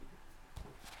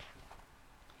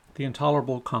The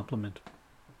Intolerable Compliment,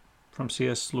 from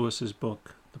C.S. Lewis's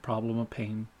book, The Problem of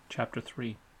Pain, Chapter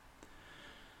 3.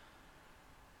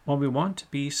 When we want to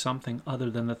be something other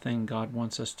than the thing God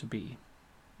wants us to be,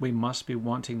 we must be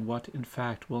wanting what, in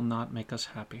fact, will not make us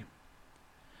happy.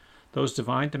 Those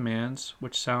divine demands,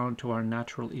 which sound to our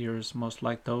natural ears most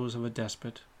like those of a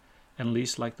despot, and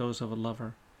least like those of a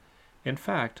lover, in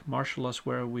fact, marshal us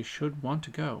where we should want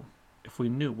to go, if we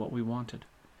knew what we wanted.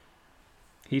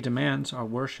 He demands our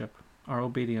worship, our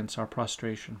obedience, our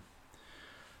prostration.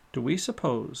 Do we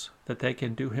suppose that they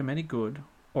can do him any good,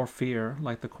 or fear,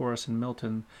 like the chorus in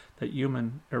Milton, that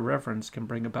human irreverence can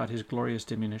bring about his glorious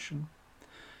diminution?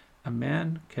 A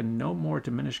man can no more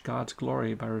diminish God's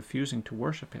glory by refusing to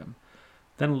worship him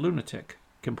than a lunatic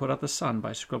can put out the sun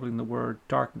by scribbling the word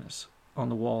darkness on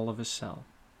the wall of his cell.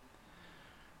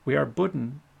 We are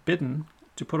bidden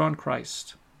to put on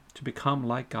Christ, to become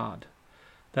like God.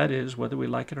 That is, whether we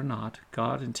like it or not,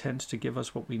 God intends to give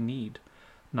us what we need,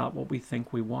 not what we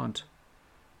think we want.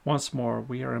 Once more,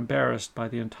 we are embarrassed by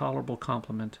the intolerable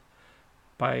compliment,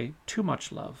 by too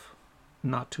much love,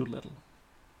 not too little.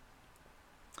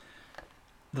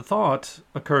 The thought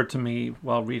occurred to me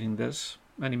while reading this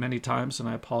many times, and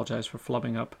I apologize for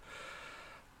flubbing up.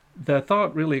 The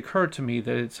thought really occurred to me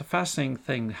that it's a fascinating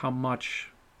thing how much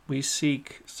we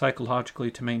seek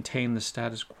psychologically to maintain the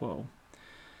status quo.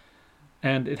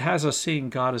 And it has us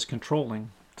seeing God as controlling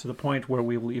to the point where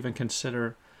we will even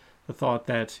consider the thought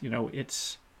that,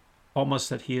 it's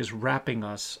almost that he is wrapping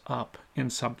us up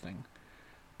in something,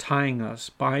 tying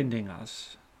us, binding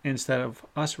us, instead of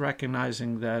us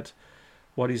recognizing that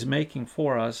what he's making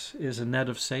for us is a net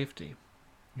of safety.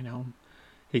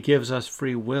 He gives us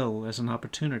free will as an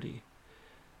opportunity.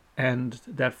 And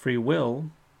that free will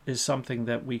is something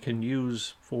that we can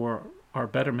use for our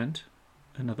betterment.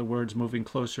 In other words, moving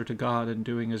closer to God and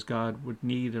doing as God would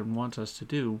need and want us to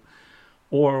do.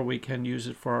 Or we can use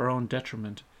it for our own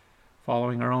detriment,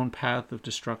 following our own path of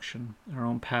destruction, our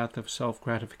own path of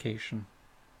self-gratification.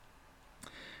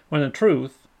 When in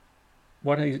truth,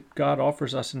 what God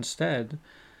offers us instead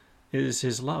is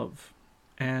his love,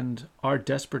 and our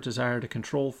desperate desire to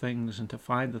control things and to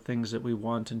find the things that we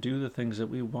want and do the things that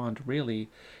we want really,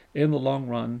 in the long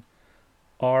run,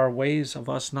 are ways of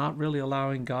us not really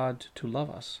allowing God to love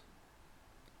us.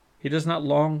 He does not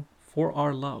long for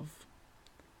our love,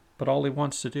 but all he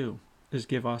wants to do is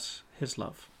give us his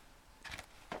love.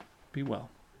 Be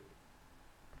well.